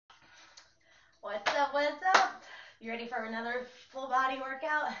What's up? What's up? You ready for another full body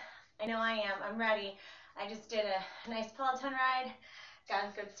workout? I know I am. I'm ready. I just did a nice Peloton ride, got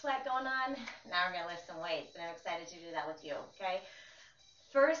a good sweat going on. Now we're going to lift some weights, and I'm excited to do that with you, okay?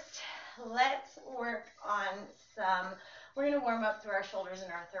 First, let's work on we're going to warm up through our shoulders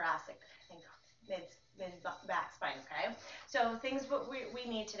and our thoracic, I think, mid back spine, okay? So things what we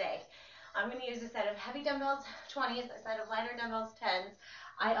need today. I'm going to use a set of heavy dumbbells, 20s, a set of lighter dumbbells, 10s.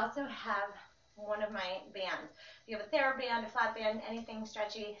 I also have one of my bands. If you have a TheraBand, a flat band, anything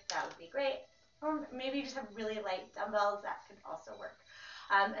stretchy, that would be great. Or maybe you just have really light dumbbells, that could also work.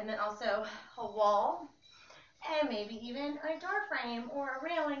 And then also a wall, and maybe even a door frame or a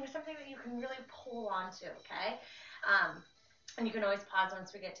railing or something that you can really pull onto, okay? And you can always pause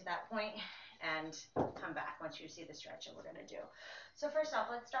once we get to that point and come back once you see the stretch that we're going to do. So first off,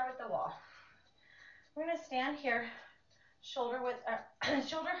 let's start with the wall. We're going to stand here, shoulder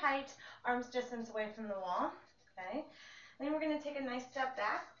height, arms distance away from the wall, okay? Then we're going to take a nice step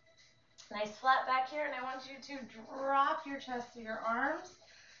back, nice flat back here, and I want you to drop your chest to your arms.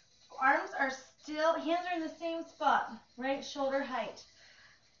 Arms are still, hands are in the same spot, right? Shoulder height.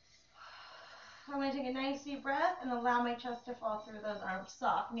 I'm going to take a nice deep breath and allow my chest to fall through those arms.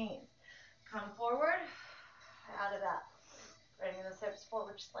 Soft knees. Come forward, out of that. Bringing those hips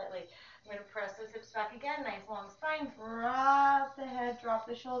forward slightly. I'm going to press those hips back again. Nice long spine. Drop the head, drop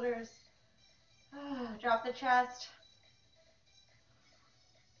the shoulders. Drop the chest.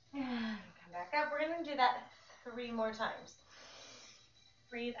 And come back up. We're going to do that 3 more times.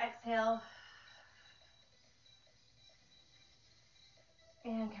 Breathe, exhale.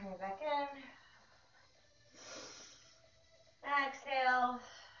 And coming back in. Exhale.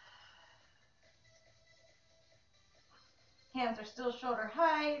 Hands are still shoulder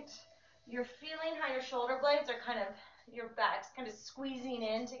height. You're feeling how your shoulder blades are kind of, your back's kind of squeezing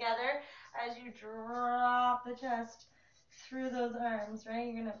in together as you drop the chest through those arms,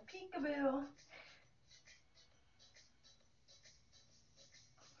 right? You're gonna peekaboo.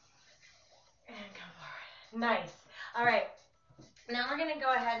 And come forward. Nice. All right. Now we're gonna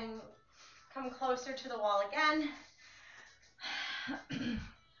go ahead and come closer to the wall again.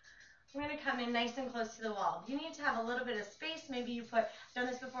 We're going to come in nice and close to the wall. You need to have a little bit of space. Maybe you done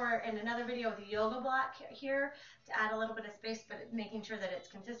this before in another video with a yoga block here to add a little bit of space, but making sure that it's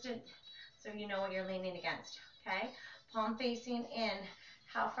consistent so you know what you're leaning against, okay? Palm facing in.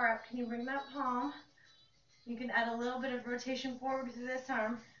 How far up can you bring that palm? You can add a little bit of rotation forward through this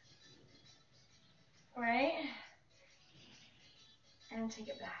arm, right? And take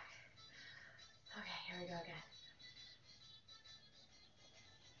it back. Okay, here we go again.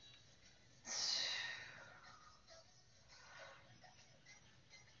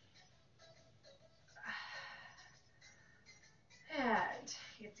 And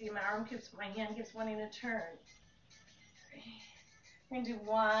you can see my hand keeps wanting to turn. We're going to do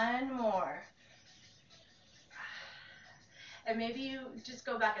one more. And maybe you just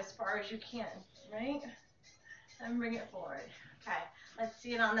go back as far as you can, right? And bring it forward. Okay, let's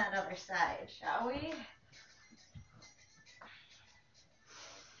see it on that other side, shall we?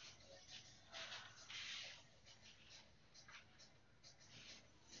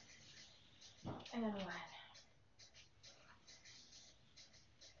 And 1.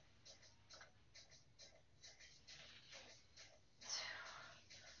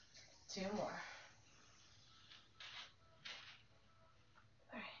 2 more.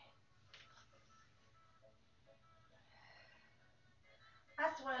 All right.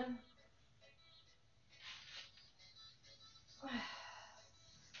 Last one.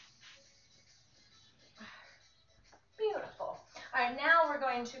 Beautiful. All right, now we're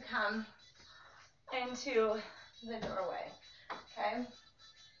going to come into the doorway, okay?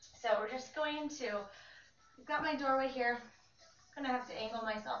 So we're just going to, I've got my doorway here. I'm gonna have to angle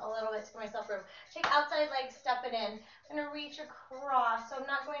myself a little bit to give myself room. Take outside leg, step it in. I'm gonna reach across, so I'm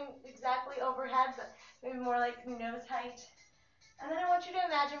not going exactly overhead, but maybe more like nose height. And then I want you to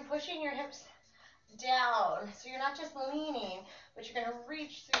imagine pushing your hips down. So you're not just leaning, but you're gonna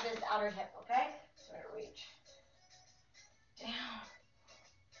reach through this outer hip, okay? So I'm gonna reach down.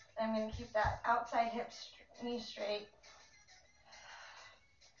 I'm gonna keep that outside hip knee straight.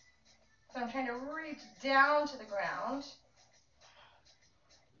 So I'm trying to reach down to the ground.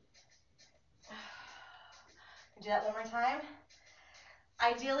 Do that one more time.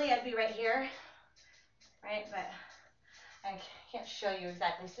 Ideally, I'd be right here, right? But I can't show you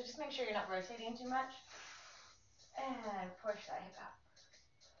exactly. So just make sure you're not rotating too much. And push that hip out.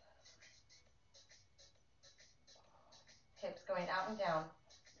 Hips going out and down.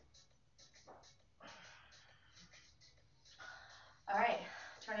 All right,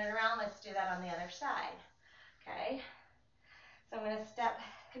 Turn it around. Let's do that on the other side. Okay. So I'm going to step,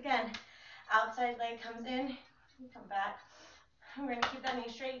 again, outside leg comes in, come back. We're going to keep that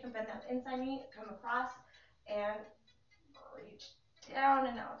knee straight. You can bend that inside knee, come across, and reach down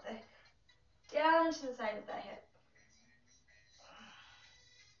and out, down to the side of that hip.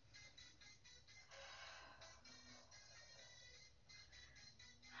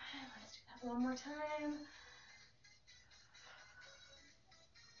 Let's do that one more time.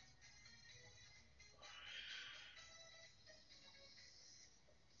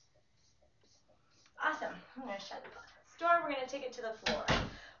 Awesome. I'm going to shut the door. We're going to take it to the floor.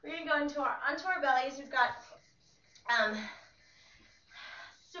 We're going to go onto our bellies. We've got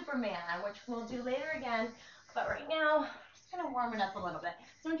Superman, which we'll do later again. But right now, just going to warm it up a little bit.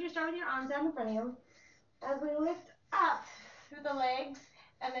 So I want you to start with your arms out in front of you. As we lift up through the legs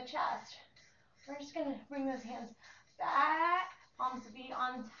and the chest, we're just going to bring those hands back. Palms will be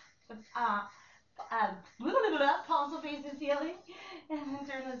on the palms will face the ceiling. And then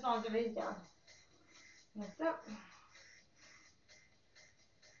turn those palms to face down. Lift up.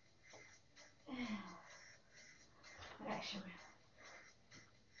 Actually,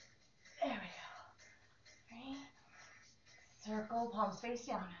 there we go. Right. Circle, palms face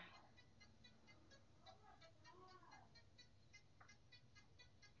down.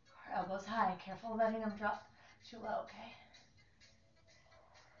 Our elbows high. Careful letting them drop too low, okay?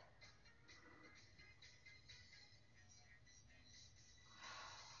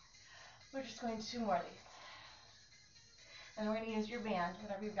 We're just going to do 2 more of these. And we're going to use your band,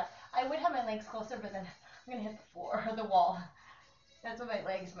 whatever you've got. I would have my legs closer, but then I'm going to hit the floor or the wall. That's what my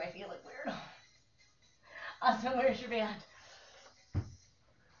legs might feel like weird. Awesome, where's your band?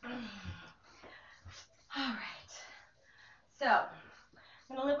 All right. So,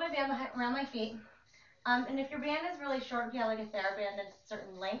 I'm going to lift my band around my feet. And if your band is really short, if you have like a TheraBand that's a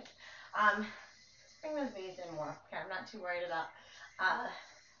certain length, bring those knees in more. Okay, I'm not too worried about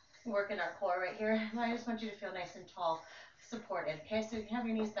working our core right here. I just want you to feel nice and tall, supported. Okay, so you can have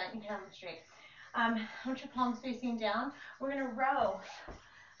your knees bent, you can have them straight. I want your palms facing down. We're going to row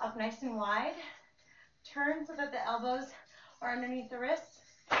up nice and wide. Turn so that the elbows are underneath the wrists.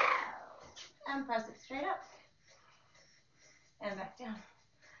 And press it straight up. And back down.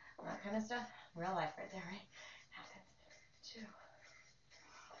 That kind of stuff. Real life right there, right? Happens. 2.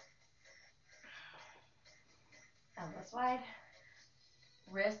 Elbows wide.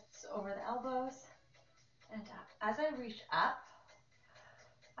 Wrists over the elbows. And up. As I reach up,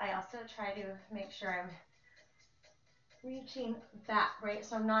 I also try to make sure I'm reaching back, right?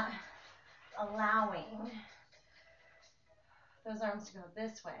 So I'm not allowing those arms to go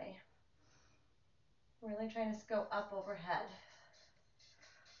this way. Really trying to go up overhead.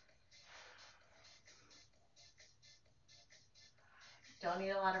 Don't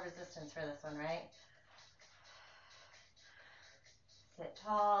need a lot of resistance for this one, right? Sit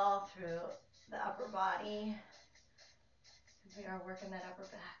tall through the upper body. We are working that upper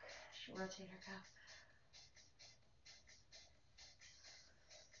back. Rotator cuff.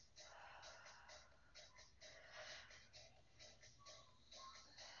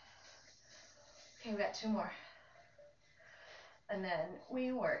 Okay, we got 2 more. And then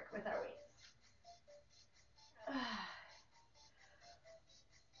we work with our weights.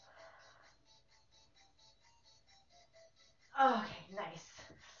 Okay, nice.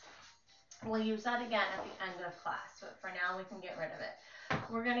 We'll use that again at the end of class, but for now we can get rid of it.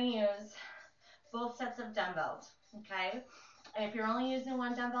 We're going to use both sets of dumbbells, okay? And if you're only using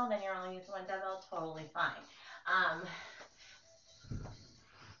one dumbbell, then you're only using one dumbbell, totally fine.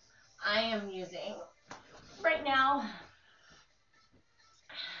 I am using, right now,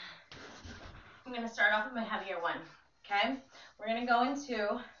 I'm going to start off with my heavier one, okay? We're going to go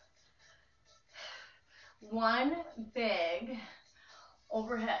into one big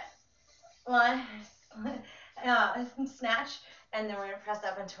overhead snatch, and then we're going to press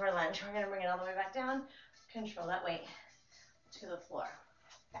up into our lunge. We're going to bring it all the way back down, control that weight to the floor,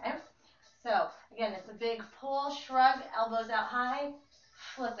 okay? So, again, it's a big pull, shrug, elbows out high,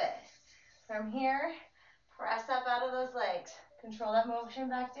 flip it. From here, press up out of those legs. Control that motion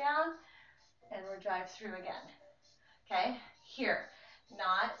back down, and we'll drive through again. Okay, here,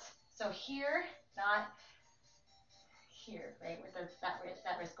 not, so here, not here, right, with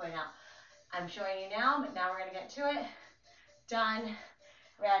that wrist going out. I'm showing you now, but now we're gonna get to it. Done,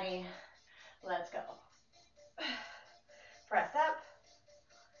 ready, let's go. Press up.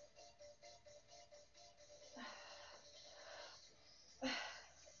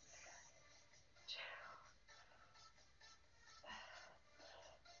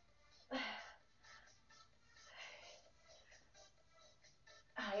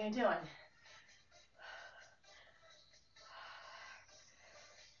 are you doing?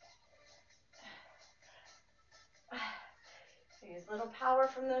 Use a little power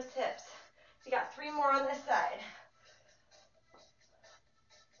from those hips. You got 3 more on this side.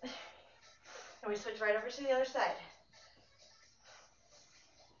 And we switch right over to the other side.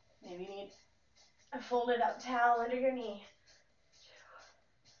 Maybe you need a folded up towel under your knee.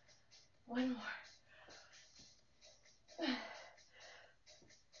 2. 1 more.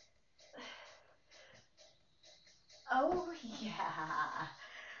 Oh yeah.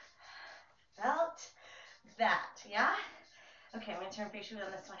 Felt that, yeah? Okay, I'm gonna turn face you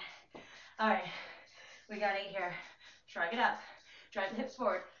on this one. All right, we got 8 here. Shrug it up. Drive the hips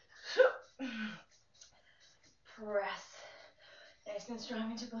forward. Press. Nice and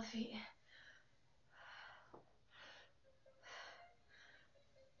strong into both feet.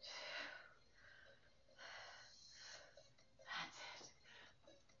 That's it.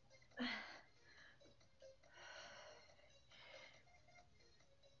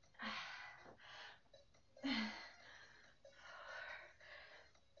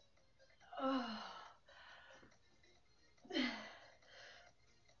 Oh.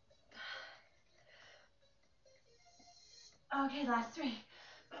 Okay, last 3.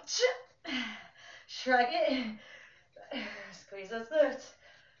 Shrug it. Squeeze those glutes.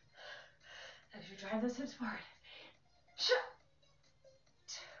 As you drive those hips forward. 2.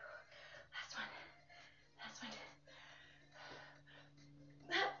 Last one. Last one.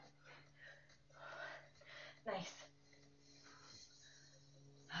 Nice.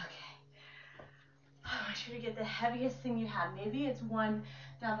 Okay. I want you to get the heaviest thing you have. Maybe it's 1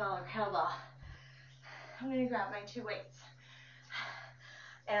 dumbbell or kettlebell. I'm going to grab my 2 weights.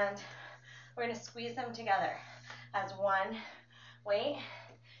 And we're going to squeeze them together as 1 weight.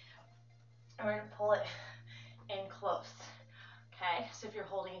 And we're going to pull it in close. Okay? So if you're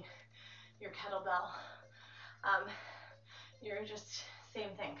holding your kettlebell, you're just same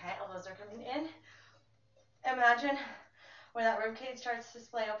thing. Okay? Elbows are coming in. Imagine where that rib cage starts to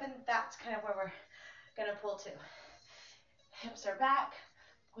splay open. That's kind of where we're going to pull to. Hips are back.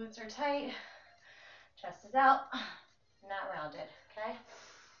 Glutes are tight. Chest is out. Not rounded. Okay?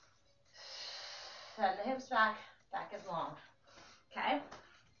 Send the hips back. Back is long. Okay?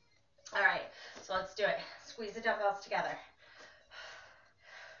 All right. So let's do it. Squeeze the dumbbells together.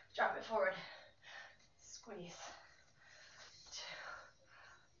 Drop it forward. Squeeze. 2,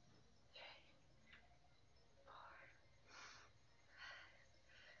 3,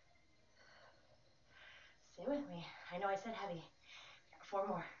 4. Stay with me. I know I said heavy. 4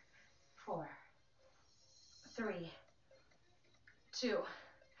 more. 4, 3, 2,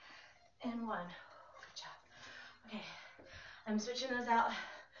 and 1. Good job. Okay. I'm switching those out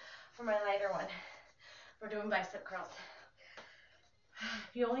for my lighter one. We're doing bicep curls.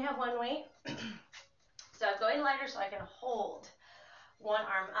 If you only have 1 weight, so I'm going lighter so I can hold 1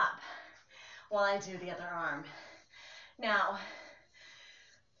 arm up while I do the other arm. Now,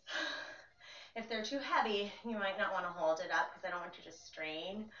 if they're too heavy, you might not want to hold it up because I don't want you to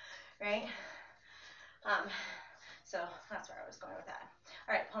strain, right? So that's where I was going with that.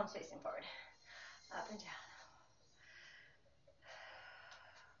 All right, palms facing forward, up and down.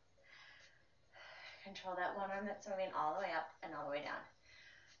 Control that 1 arm that's moving all the way up and all the way down.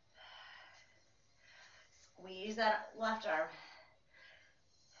 Squeeze that left arm.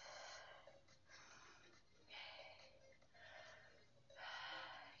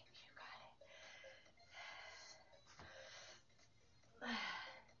 You got it.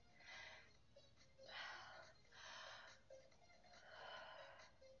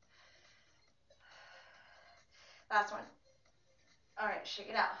 Last one. All right, shake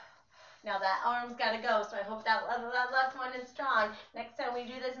it out. Now that arm's got to go, so I hope that left one is strong. Next time we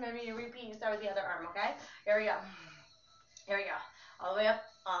do this, maybe you repeat, you start with the other arm, okay? Here we go. Here we go. All the way up,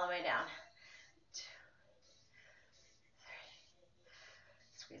 all the way down. 2, 3.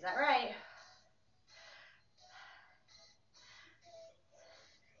 Squeeze that right.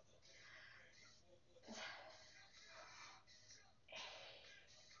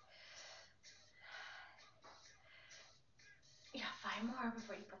 Yeah, 5 more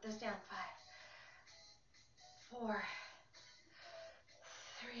before you put those down. 5, 4,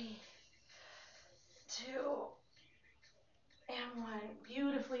 3, 2, and 1.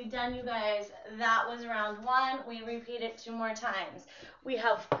 Beautifully done, you guys. That was round 1. We repeat it 2 more times. We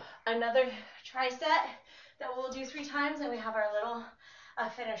have another tricep that we'll do 3 times, and we have our little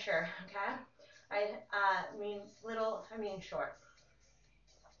finisher, okay? I mean little, I mean short.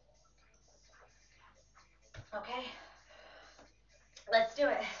 Okay? Let's do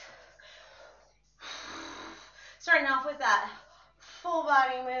it. Starting off with that full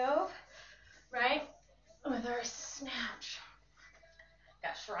body move, right? With our snatch.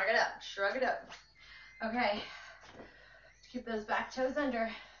 Gotta shrug it up, shrug it up. Okay, keep those back toes under.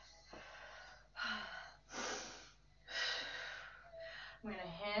 I'm gonna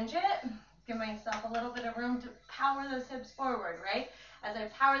hinge it, give myself a little bit of room to power those hips forward, right? As I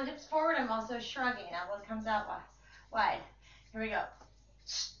power the hips forward, I'm also shrugging. Elbow comes out wide. Here we go.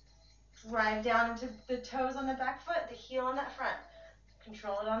 Drive down into the toes on the back foot, the heel on that front.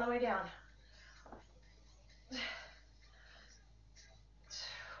 Control it on the way down. You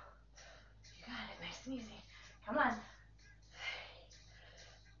got it, nice and easy. Come on.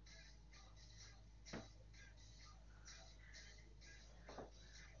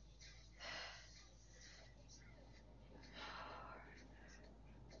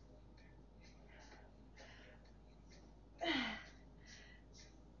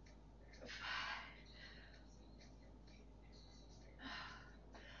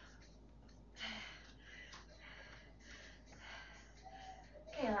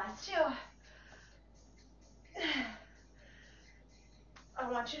 Okay, last two. I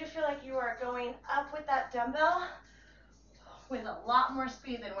want you to feel like you are going up with that dumbbell with a lot more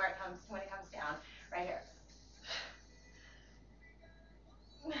speed than when it comes down. Right here.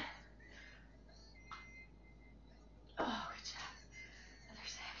 Oh, good job. Other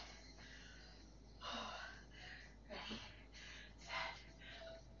side. Oh, ready, set.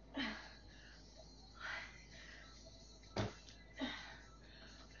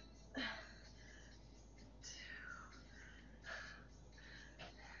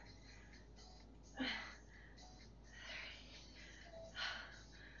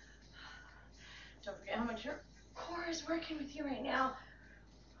 Don't forget how much your core is working with you right now.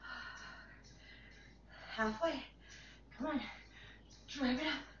 Halfway. Come on. Drive it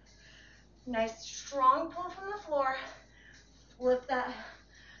up. Nice strong pull from the floor. Flip that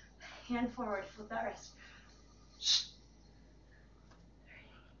hand forward. Flip that wrist.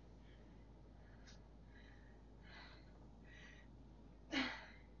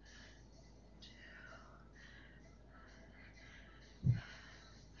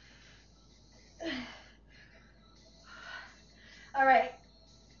 All right.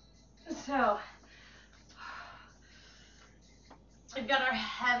 So we've got our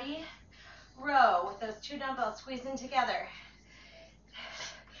heavy row with those two dumbbells squeezing together.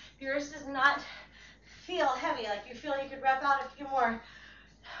 If yours does not feel heavy, like you feel you could rep out a few more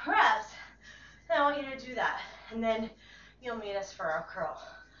reps, then I want you to do that. And then you'll meet us for our curl.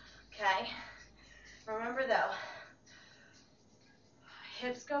 Okay? Remember though,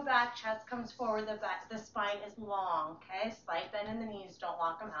 hips go back, chest comes forward, the spine is long, okay? Slight bend in the knees, don't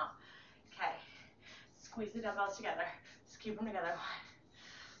lock them out. Okay, squeeze the dumbbells together. Just keep them together. 1,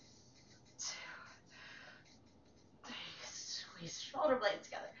 2, 3, squeeze shoulder blades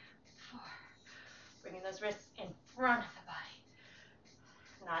together. 4, bringing those wrists in front of the body,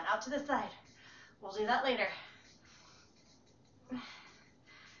 not out to the side. We'll do that later.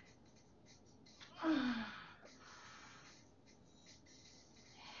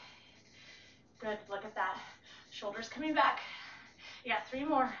 Good, look at that. Shoulders coming back. You got 3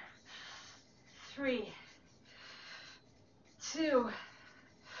 more. 3, 2, 1.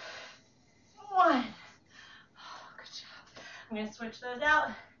 Oh, good job. I'm gonna switch those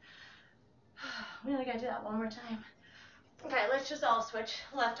out. We only gotta do that one more time. Okay, let's just all switch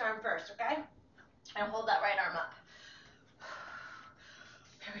left arm first, okay? And hold that right arm up.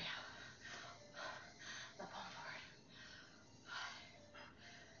 Here we go. Left palm forward.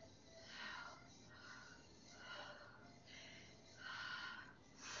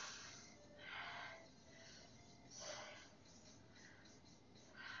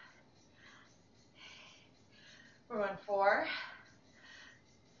 We're going 4,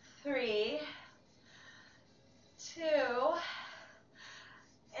 3, 2,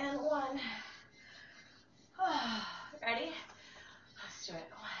 and 1. Ready? Let's do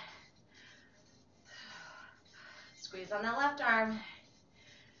it. 1. Squeeze on that left arm.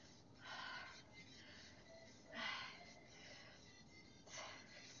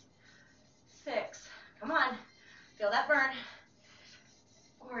 6. Come on. Feel that burn.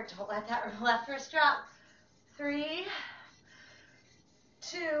 Or don't let that left wrist drop. 3,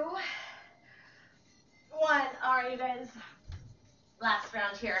 2, 1. All right, you guys. Last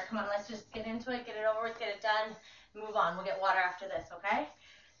round here. Come on, let's just get into it, get it over with, get it done, move on. We'll get water after this, okay?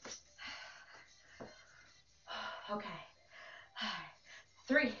 Okay.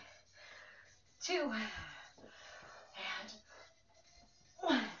 3, 2, and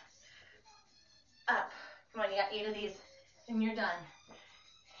 1. Up. Come on, you got 8 of these, and you're done.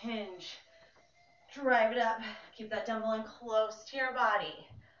 Hinge, Drive it up. Keep that dumbbell in close to your body.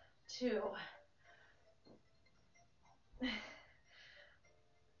 2, 3,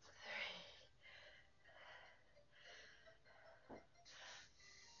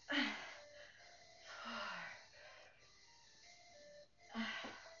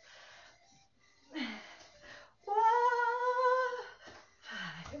 4,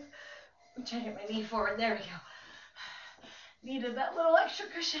 5. I'm trying to get my knee forward. There we go. Needed that little extra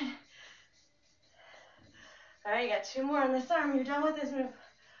cushion. All right, you got 2 more on this arm. You're done with this move.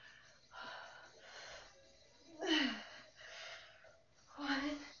 1.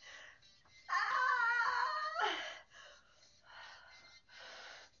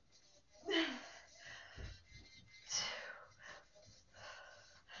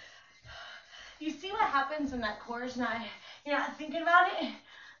 You see what happens when that core is not, you're not thinking about it?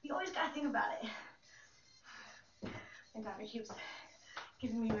 You always gotta think about it. My daughter keeps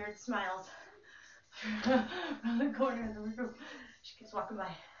giving me weird smiles around the corner of the room. She keeps walking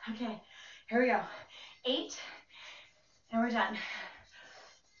by. Okay, here we go. 8, and we're done.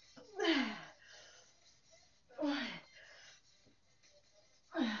 1,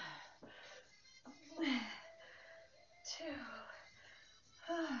 2,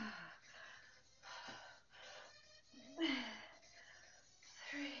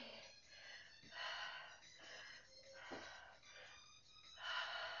 3.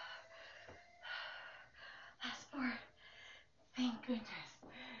 Last 4. Thank goodness.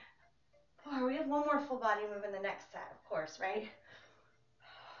 4. We have one more full body move in the next set, of course, right?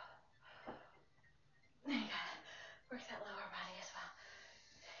 You gotta work that lower body as well.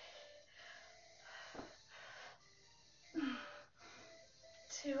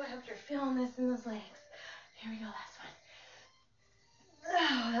 2. I hope you're feeling this in those legs. Here we go, last one.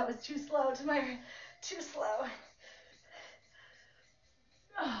 Oh, that was too slow to my, too slow.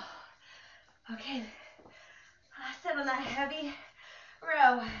 Oh, okay. Last set on that heavy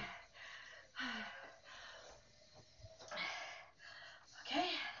row. Okay.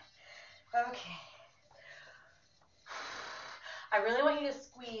 Okay. I really want you to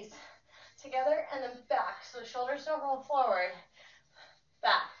squeeze together and then back so the shoulders don't roll forward.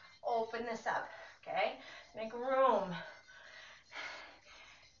 Back. Open this up. Okay? Make room.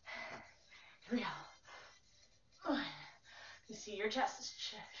 Here we go. 1. You see your chest.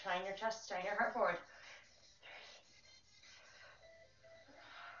 Shine your chest. Shine your heart forward.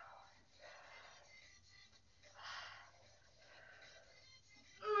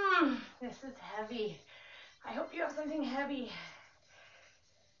 3. This is heavy. I hope you have something heavy.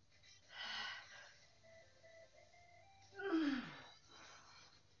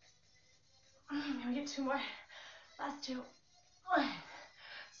 Can we get 2 more? Last 2. 1.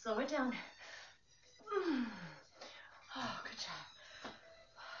 Slow it down. Oh, good job.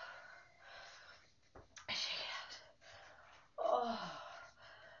 Shake it out. Oh,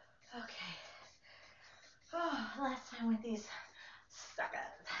 okay. Oh, last time with these suckers.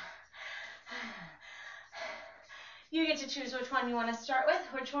 You get to choose which one you want to start with,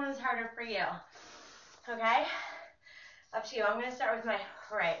 which one is harder for you. Okay? Up to you. I'm going to start with my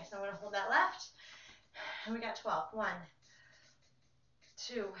right. So I'm going to hold that left. And we got 12. 1,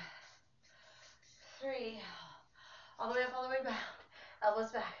 2, 3. All the way up, all the way down.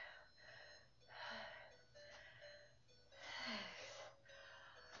 Elbows back.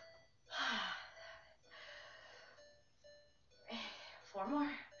 6. 4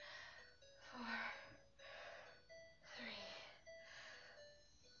 more. 4, 3,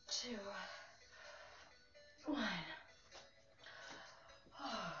 2, 1.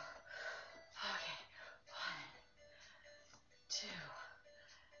 Oh. Okay. 1, 2,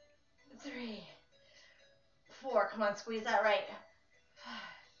 3, 4. Come on, squeeze that right. 5,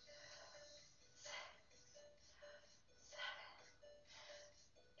 6,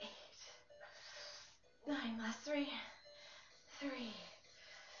 7, 8, 9. Last 3, 3,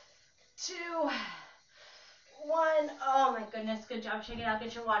 2, 1. Oh my goodness, good job. Shake it out,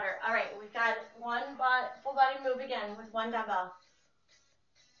 get your water. All right, we've got one full body move again with 1 dumbbell.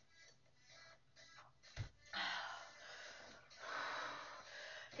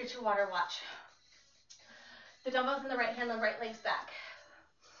 Get your water, watch. The dumbbell's in the right hand, the right leg's back.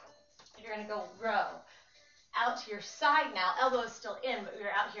 You're gonna go row out to your side now. Elbow is still in, but you're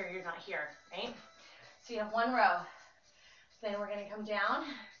out here, you're not here, right? So you have 1 row. Then we're gonna come down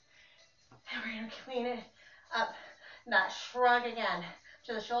and we're gonna clean it up. That shrug again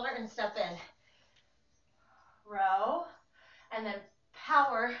to the shoulder and step in. Row, and then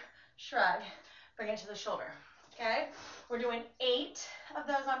power shrug, bring it to the shoulder, okay? We're doing 8 of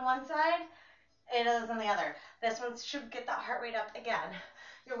those on one side it is on the other. This one should get that heart rate up again.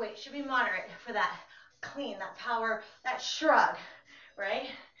 Your weight should be moderate for that clean, that power, that shrug, right?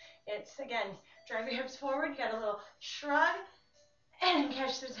 It's, again, drive your hips forward, get a little shrug, and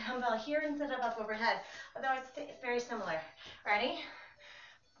catch the dumbbell here instead of up overhead. Otherwise, it's very similar. Ready?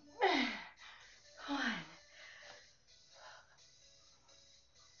 1,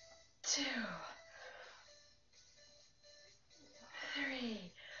 2,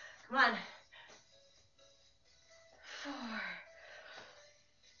 3. Come on. 4, 5,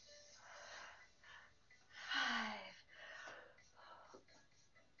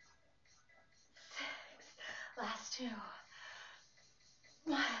 6. Last 2.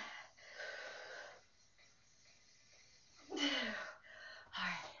 1, 2. All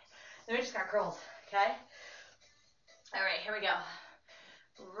right. Then we just got curls, okay? All right, here we go.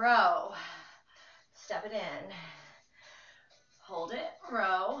 Row. Step it in. Hold it.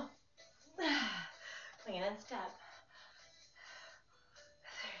 Row. Clean and step.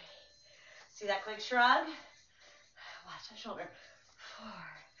 3. See that quick shrug? Watch that shoulder. 4.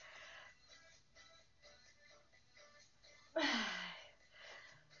 5.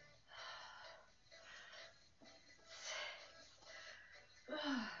 6.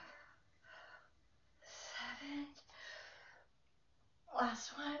 7.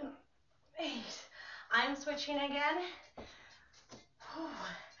 Last one. 8. I'm switching again.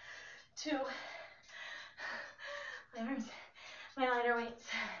 2. My arms, my lighter weights.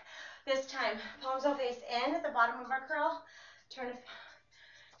 This time, palms will face in at the bottom of our curl. Turn it.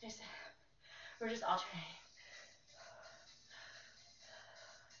 We're just alternating.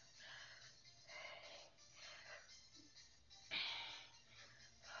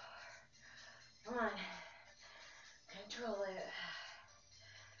 Come on. Control it.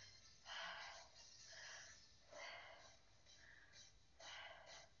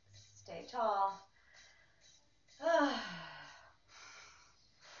 Stay tall.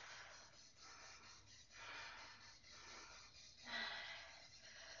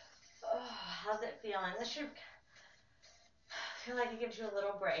 How's it feeling? This should feel like it gives you a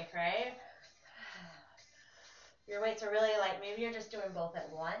little break, right? Your weights are really light. Maybe you're just doing both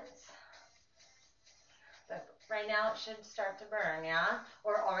at once. But right now it should start to burn, yeah?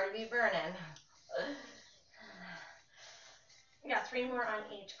 Or already be burning. We got 3 more on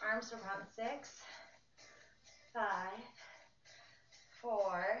each arm, so we're on 6, 5,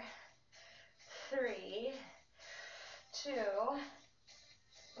 4, 3, 2,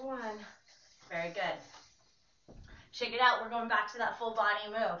 1. Very good. Check it out. We're going back to that full body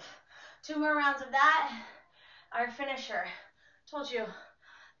move. 2 more rounds of that. Our finisher. Told you,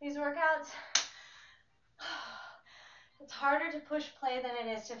 these workouts, it's harder to push play than it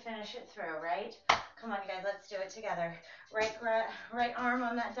is to finish it through, right? Come on, you guys, let's do it together. Right arm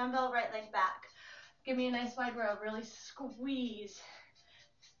on that dumbbell, right leg back. Give me a nice wide row. Really squeeze.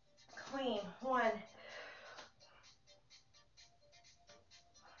 Clean. 1,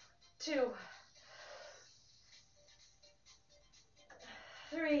 2,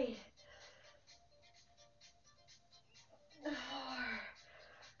 3, 4.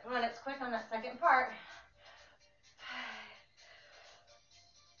 Come on, it's quick on that second part. 5,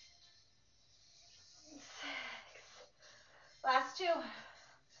 6. Last 2. 1,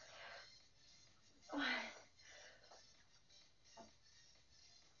 2.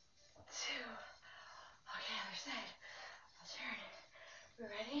 Okay, other side. I'll turn. We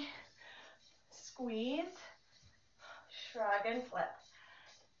ready? Squeeze, shrug, and flip.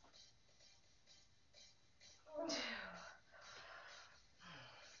 2.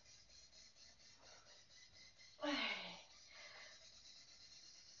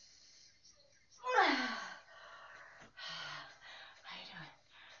 How you doing?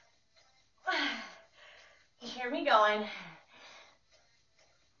 You hear me going.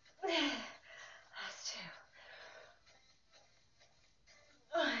 Last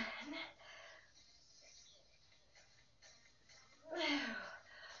 2. 1. 2.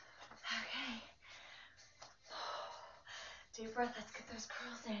 Okay. Deep breath. Let's get those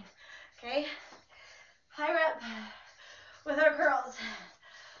curls in. Okay. High rep with our curls.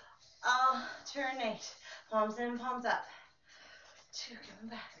 Alternate. Palms in, palms up. 2. Coming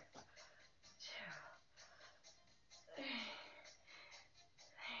back. 2. 3. 4.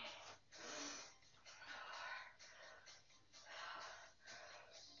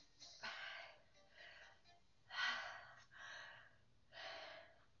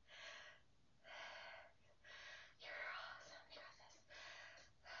 You're awesome. You got this.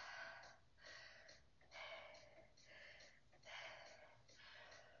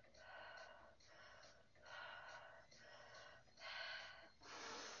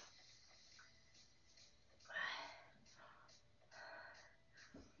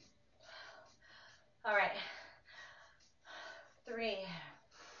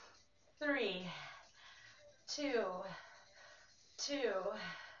 3, 2, 2,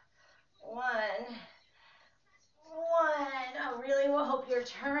 1, 1. I really hope you're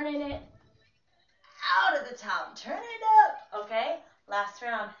turning it out of the top. Turn it up, okay? Last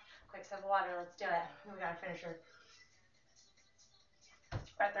round. Quick sip of water. Let's do it. We gotta finish her.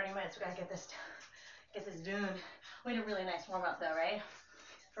 We're at 30 minutes. We gotta get this done. We did a really nice warm up though, right?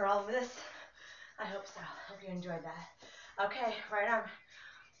 For all of this. I hope so. Hope you enjoyed that. Okay, right arm.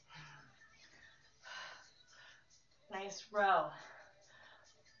 Nice row.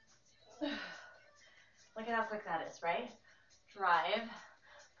 Look at how quick that is, right? Drive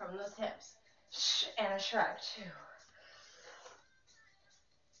from those hips. And a shrug. 2, 3.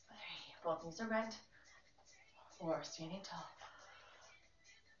 Both knees are bent. 4, standing tall.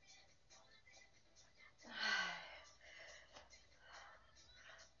 5,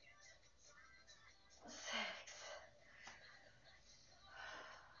 6,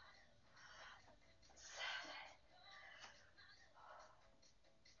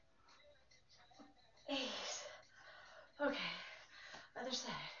 7, 8. Okay, other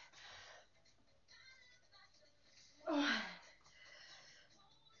side. 1,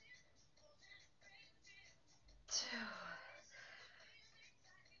 2,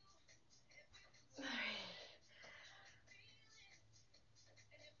 3,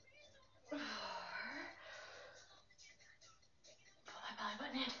 4. Pull my belly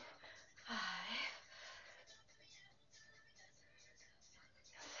button in. 5.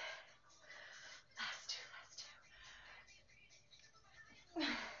 Last two.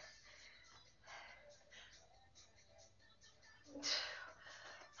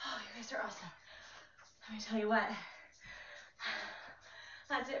 Oh, you guys are awesome. Let me tell you what.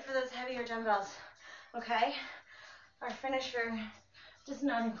 That's it for those heavier dumbbells. Okay? Our finisher does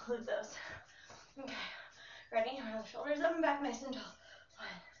not include those. Okay. Ready? Shoulders up and back, nice and tall. 1.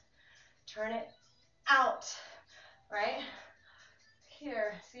 Turn it out. Right?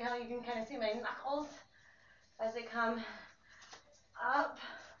 Here. See how you can kind of see my knuckles as they come up.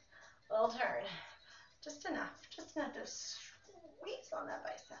 Little turn. Just enough to squeeze on that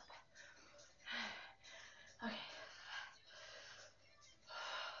bicep. Okay.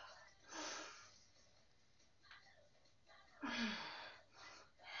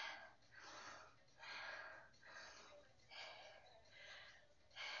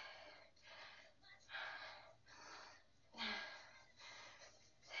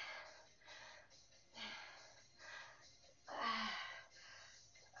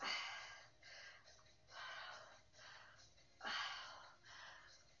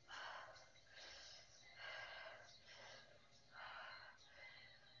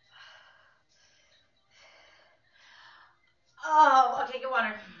 Oh, okay, get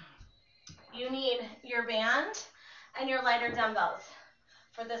water. You need your band and your lighter dumbbells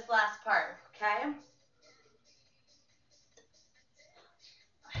for this last part, okay?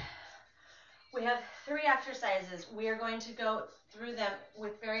 We have 3 exercises. We are going to go through them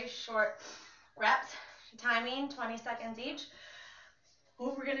with very short reps, timing, 20 seconds each.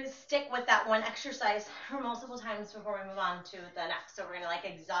 We're going to stick with that one exercise for multiple times before we move on to the next. So we're going to like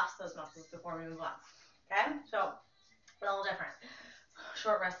exhaust those muscles before we move on, okay? So a little different.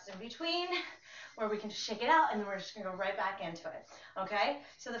 Short rests in between where we can just shake it out and then we're just going to go right back into it, okay?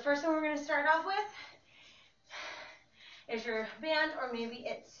 So the first one we're going to start off with is your band, or maybe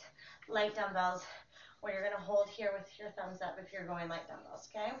it's light dumbbells, where you're going to hold here with your thumbs up if you're going light dumbbells,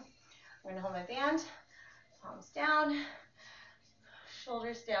 okay? I'm going to hold my band, palms down,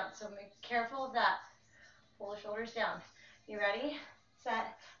 shoulders down. So be careful of that. Pull the shoulders down. You ready?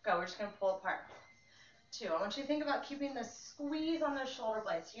 Set, go. We're just going to pull apart. 2. I want you to think about keeping the squeeze on those shoulder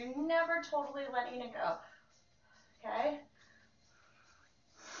blades. You're never totally letting it go, okay?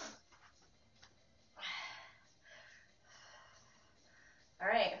 All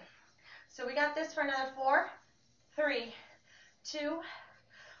right. So we got this for another 4, 3, 2,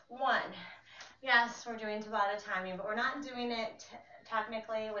 1. Yes, we're doing Tabata timing, but we're not doing it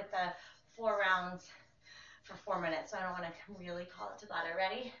technically with the 4 rounds for 4 minutes. So I don't want to really call it Tabata.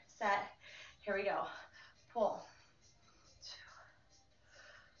 Ready, set, here we go. Pull. 2.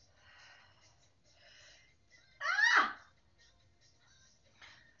 Ah!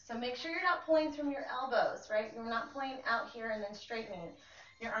 So make sure you're not pulling from your elbows, right? You're not pulling out here and then straightening.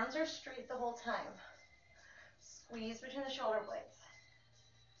 Your arms are straight the whole time. Squeeze between the shoulder blades.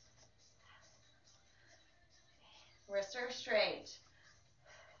 Wrists are straight.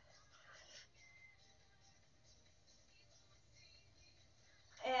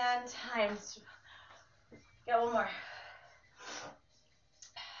 And time. Got one more.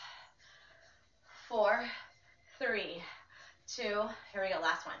 4, 3, 2. Here we go.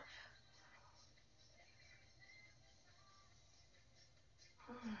 Last one.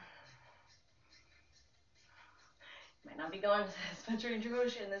 Might not be going as much range of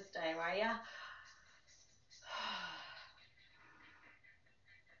motion this time, are ya?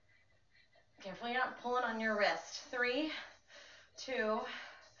 Careful you're not pulling on your wrist. 3, 2,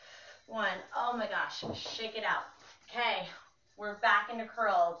 1. Oh my gosh, shake it out. Okay, we're back into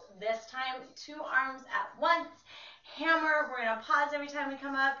curls. This time, 2 arms at once. Hammer, we're gonna pause every time we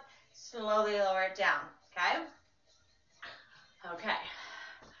come up. Slowly lower it down, okay? Okay.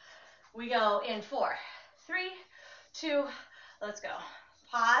 We go in 4, 3, 2, let's go.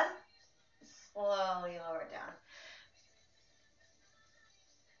 Pause, slowly lower it down.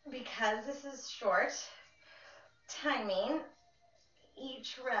 Because this is short, timing,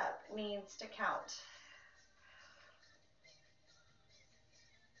 each rep needs to count.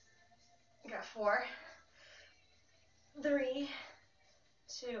 Got 4, 3,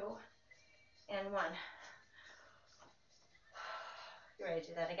 2, and 1. You ready to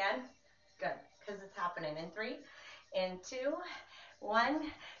do that again? Good, because it's happening in 3, in 2,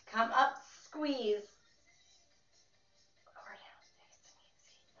 1. Come up, squeeze. Lower down, nice and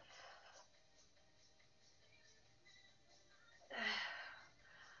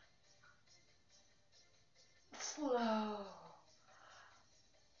easy. Slow.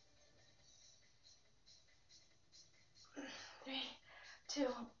 3, 2,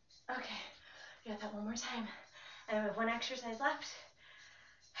 okay. You got that one more time. And then we have 1 exercise left.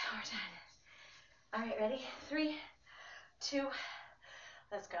 And we're done. All right, ready? 3, 2,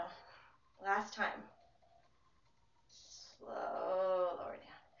 let's go. Last time. Slow, lower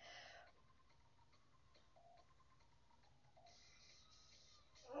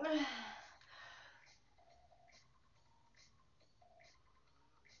down.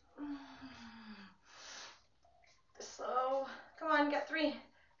 Slow. Come on, get 3,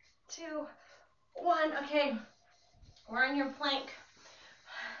 2, 1. Okay, we're in your plank.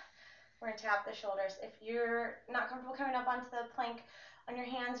 We're gonna tap the shoulders. If you're not comfortable coming up onto the plank on your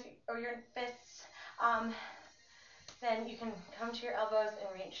hands or your fists, then you can come to your elbows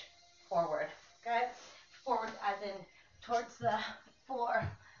and reach forward, okay? Forward as in towards the floor.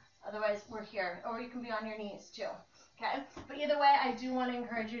 Otherwise, we're here. Or you can be on your knees too, okay? But either way, I do want to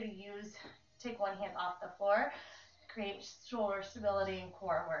encourage you to take one hand off the floor, create shoulder stability and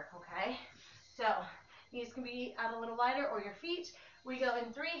core work, okay? So knees can be out a little wider or your feet. We go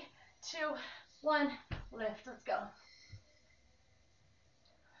in 3, 2, 1, lift, let's go.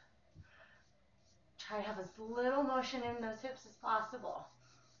 Try to have as little motion in those hips as possible.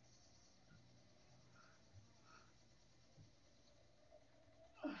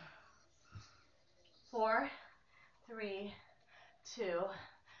 4, 3, 2,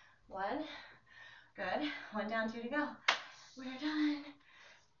 1. Good. 1 down, 2 to go. We're done.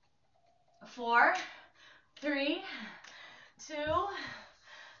 4, 3, 2.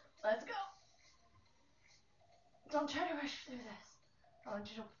 Let's go. Don't try to rush through this. I want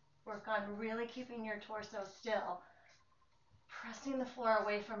you to work on really keeping your torso still. Pressing the floor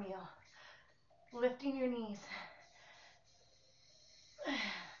away from you. Lifting your knees.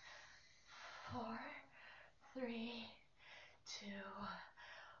 4, 3, 2,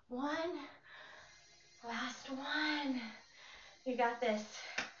 1. Last one. You got this.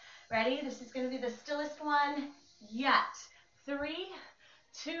 Ready? This is going to be the stillest one yet. 3,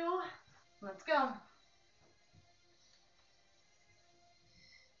 2, let's go.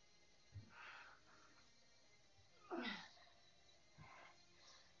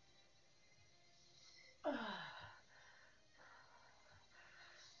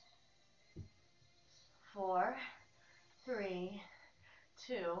 Four, 3,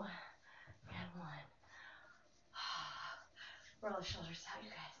 2, and 1. Roll the shoulders out, you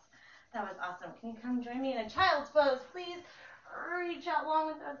guys. That was awesome. Can you come join me in a child's pose, please? Reach out long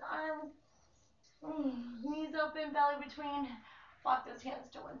with those arms. Knees open, belly between. Walk those hands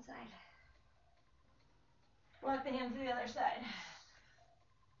to one side. Walk the hands to the other side.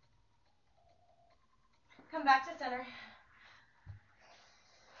 Come back to center.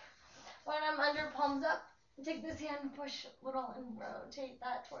 When I'm under, palms up, take this hand, push a little, and rotate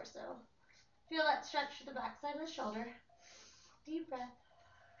that torso. Feel that stretch to the back side of the shoulder. Deep breath.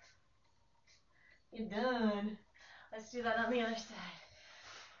 You're done. Let's do that on the other side.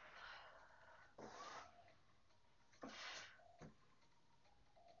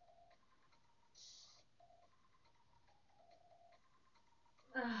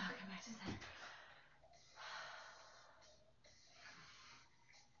 Come back to center.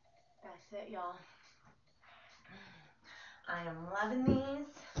 That's it, y'all. I am loving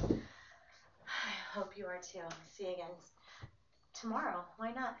these. I hope you are too. See you again tomorrow.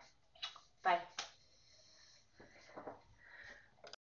 Why not?